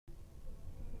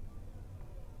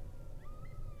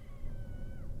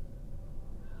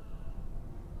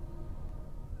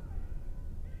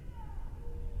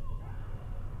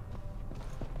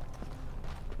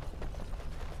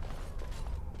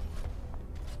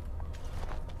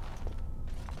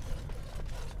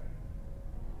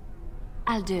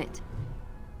I'll do it.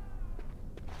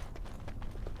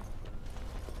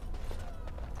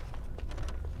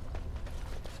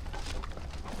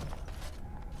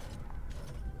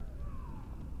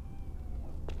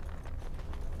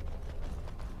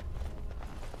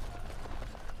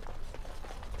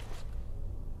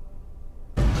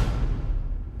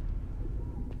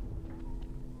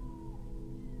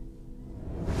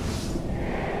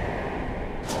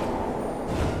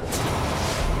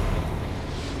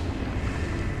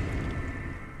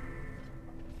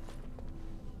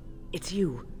 It's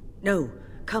you. No,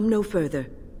 come no further.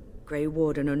 Gray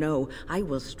Warden or no, I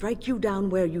will strike you down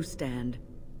where you stand.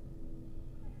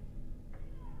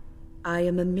 I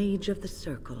am a mage of the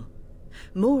Circle.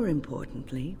 More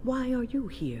importantly, why are you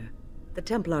here? The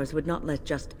Templars would not let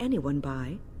just anyone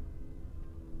by.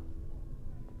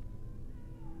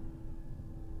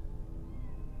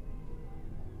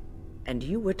 And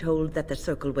you were told that the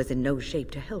Circle was in no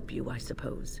shape to help you, I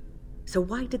suppose. So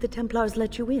why did the Templars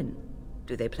let you in?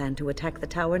 Do they plan to attack the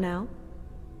tower now?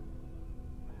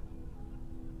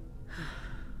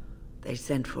 They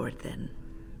sent for it then.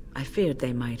 I feared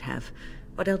they might have.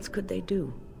 What else could they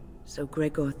do? So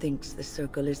Gregor thinks the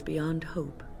Circle is beyond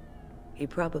hope. He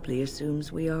probably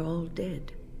assumes we are all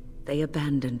dead. They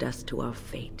abandoned us to our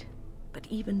fate. But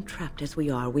even trapped as we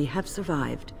are, we have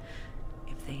survived.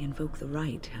 If they invoke the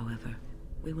right, however,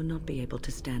 we will not be able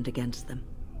to stand against them.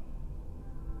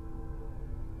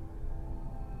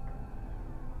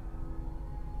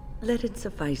 Let it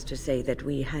suffice to say that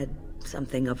we had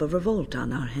something of a revolt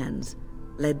on our hands,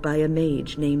 led by a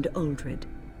mage named Uldred.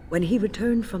 When he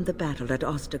returned from the battle at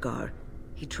Ostagar,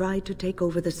 he tried to take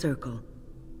over the Circle.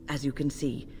 As you can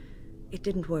see, it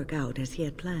didn't work out as he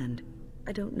had planned.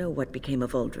 I don't know what became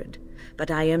of Uldred,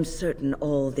 but I am certain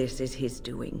all this is his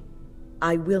doing.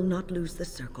 I will not lose the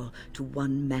Circle to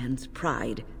one man's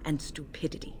pride and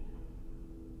stupidity.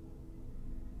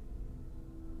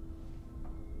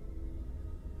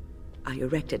 I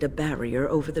erected a barrier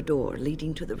over the door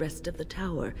leading to the rest of the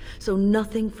tower, so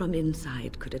nothing from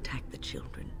inside could attack the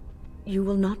children. You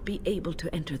will not be able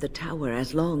to enter the tower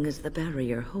as long as the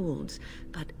barrier holds,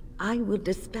 but I will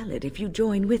dispel it if you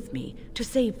join with me to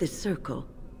save this Circle.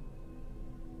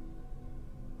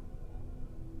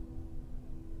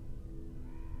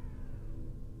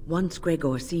 Once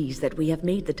Gregor sees that we have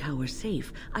made the tower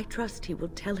safe, I trust he will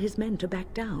tell his men to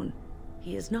back down.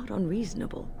 He is not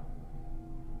unreasonable.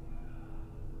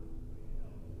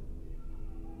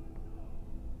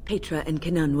 Petra and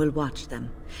Kenan will watch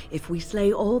them. If we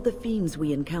slay all the fiends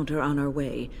we encounter on our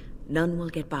way, none will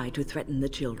get by to threaten the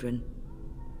children.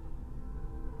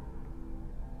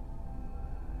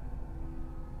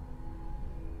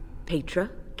 Petra,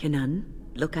 Kenan,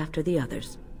 look after the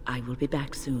others. I will be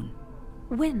back soon.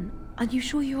 Wyn, are you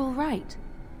sure you're all right?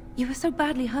 You were so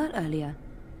badly hurt earlier.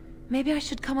 Maybe I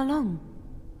should come along.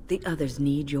 The others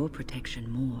need your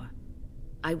protection more.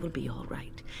 I will be all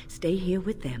right. Stay here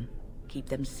with them. Keep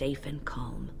them safe and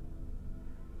calm.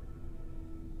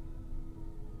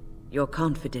 Your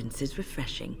confidence is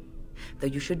refreshing, though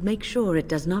you should make sure it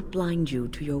does not blind you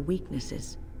to your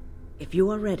weaknesses. If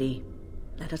you are ready,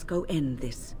 let us go end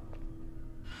this.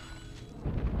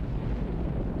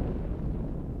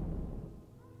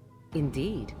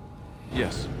 Indeed.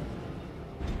 Yes.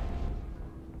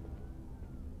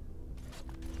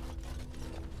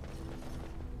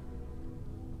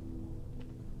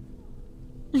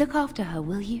 Look after her,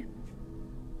 will you?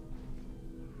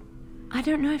 I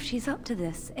don't know if she's up to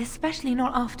this, especially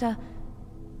not after...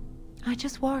 I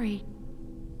just worry.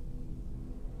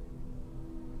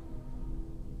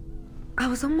 I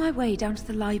was on my way down to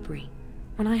the library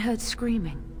when I heard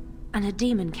screaming, and a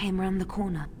demon came round the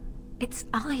corner. Its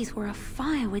eyes were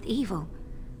afire with evil.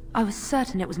 I was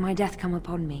certain it was my death come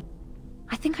upon me.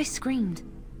 I think I screamed.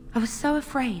 I was so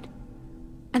afraid.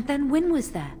 And then Wyn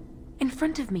was there, in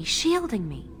front of me, shielding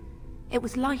me. It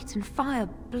was light and fire,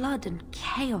 blood and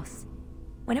chaos.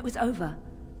 When it was over,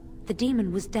 the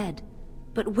demon was dead,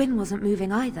 but Wyn wasn't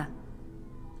moving either.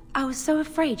 I was so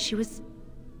afraid she was...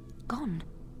 gone.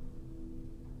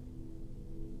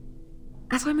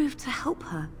 As I moved to help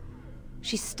her,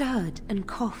 she stirred and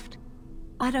coughed.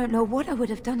 I don't know what I would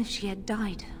have done if she had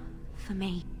died, for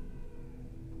me.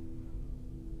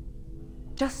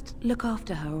 Just look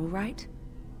after her, all right?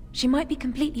 She might be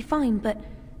completely fine, but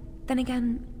then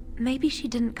again, maybe she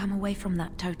didn't come away from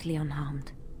that totally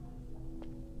unharmed.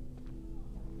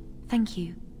 Thank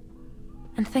you.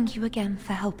 And thank you again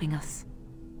for helping us.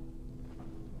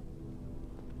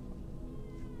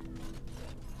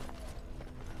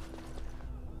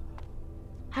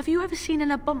 Have you ever seen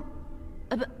an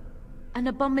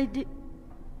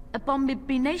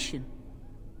abomination?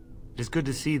 It is good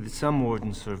to see that some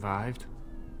wardens survived.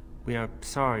 We are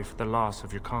sorry for the loss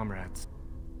of your comrades.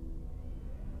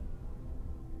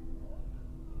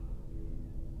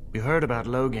 We heard about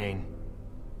Loghain.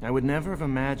 I would never have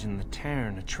imagined the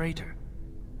Terran a traitor.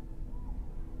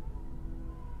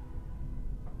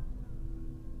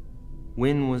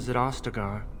 Wynne was at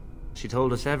Ostagar. She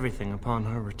told us everything upon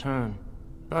her return.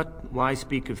 But why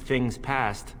speak of things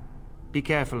past? Be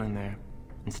careful in there,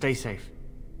 and stay safe.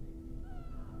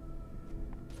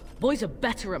 Boys are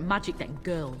better at magic than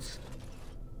girls.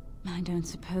 I don't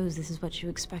suppose this is what you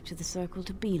expected the Circle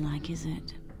to be like, is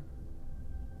it?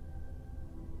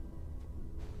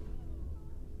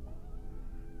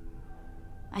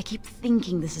 I keep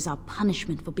thinking this is our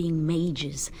punishment for being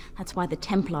mages. That's why the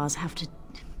Templars have to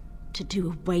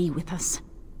do away with us.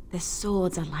 Their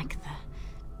swords are like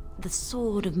the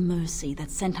sword of mercy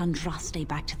that sent Andraste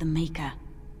back to the Maker.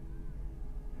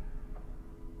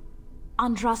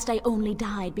 Andraste only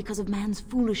died because of man's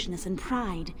foolishness and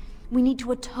pride. We need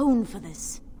to atone for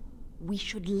this. We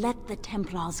should let the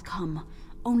Templars come.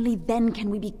 Only then can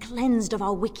we be cleansed of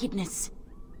our wickedness.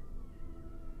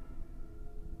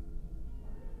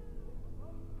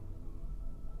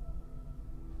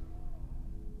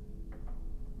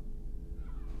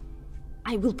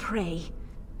 I will pray.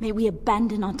 May we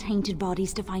abandon our tainted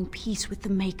bodies to find peace with the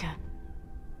Maker.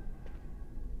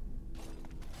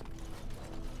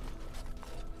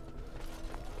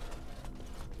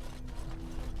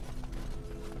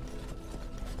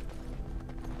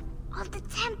 Are the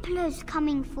Templars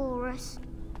coming for us?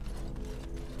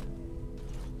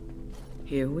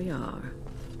 Here we are.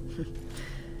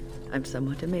 I'm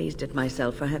somewhat amazed at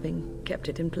myself for having kept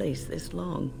it in place this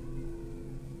long.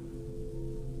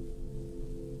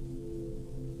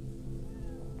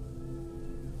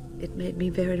 It made me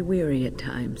very weary at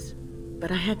times,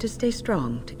 but I had to stay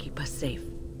strong to keep us safe.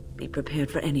 Be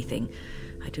prepared for anything.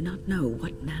 I do not know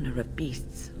what manner of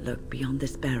beasts lurk beyond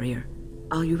this barrier.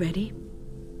 Are you ready?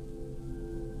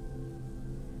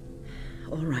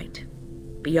 All right.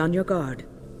 Be on your guard.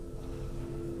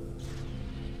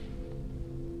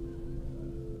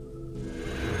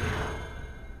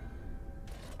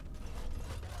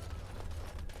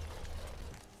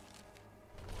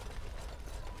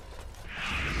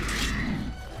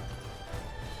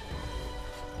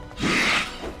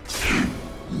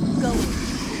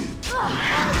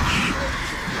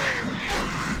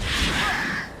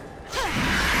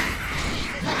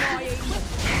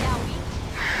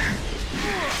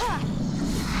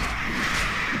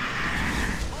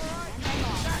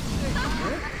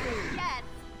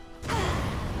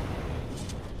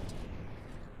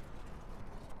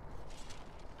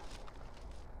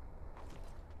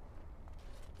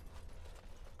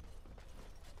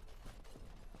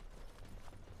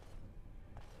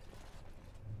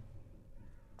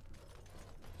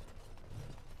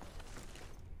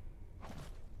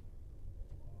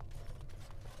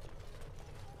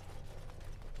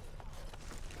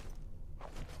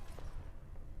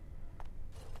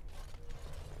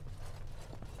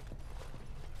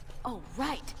 Oh,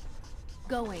 right.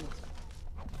 Going.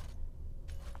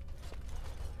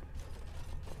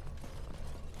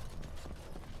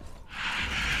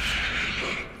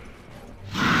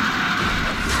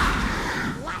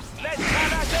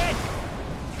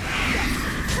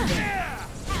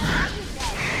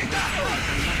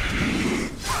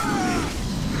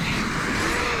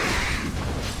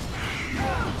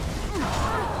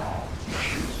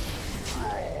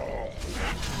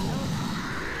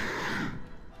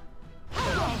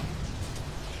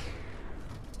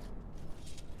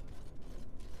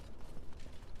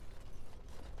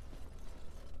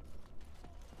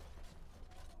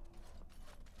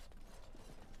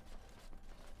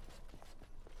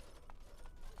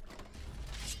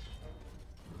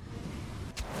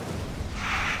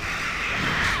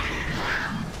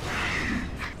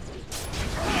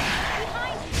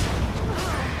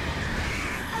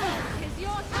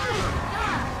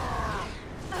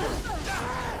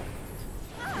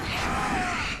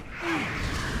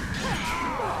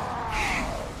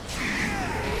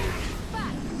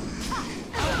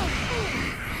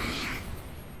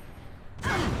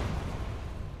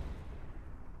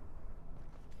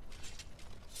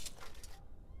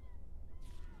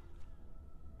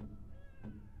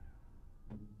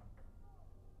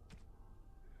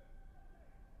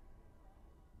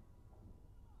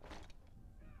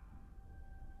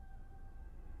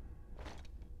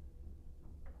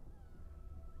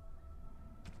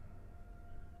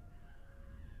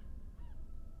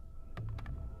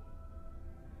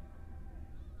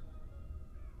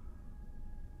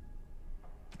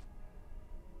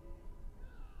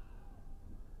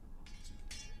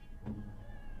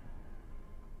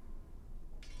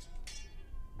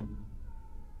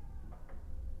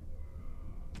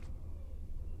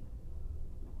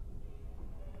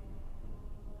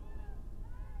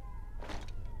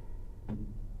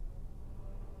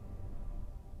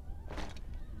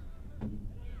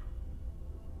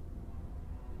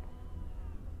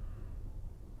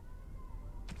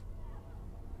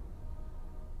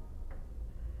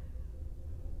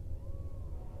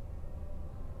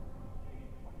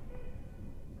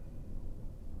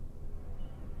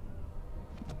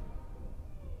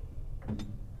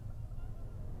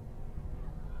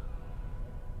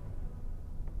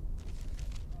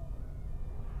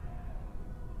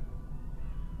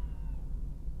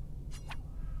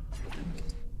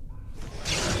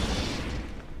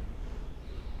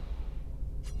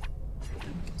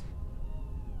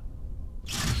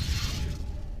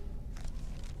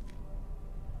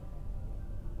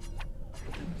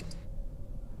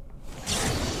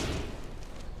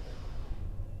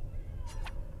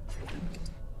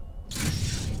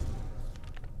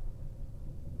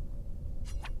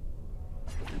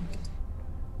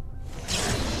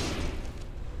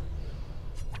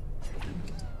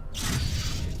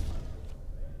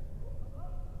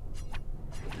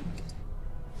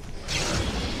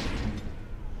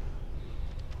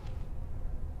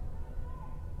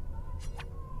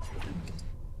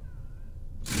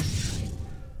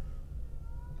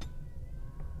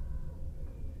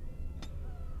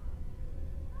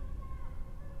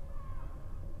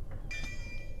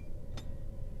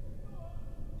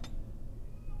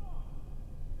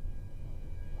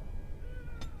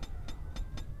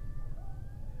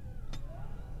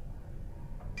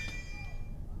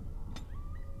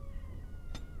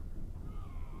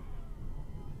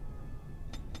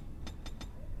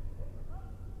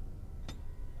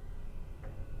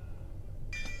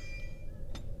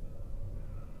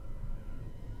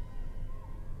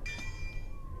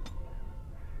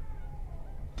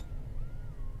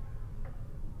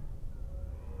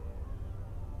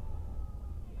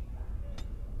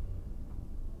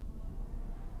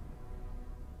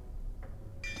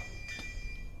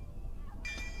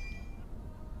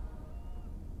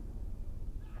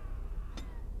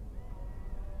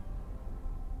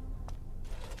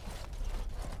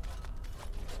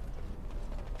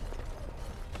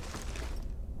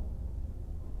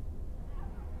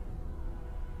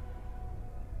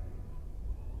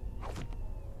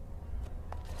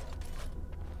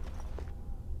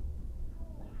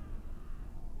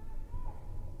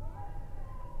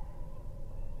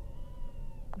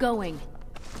 Going.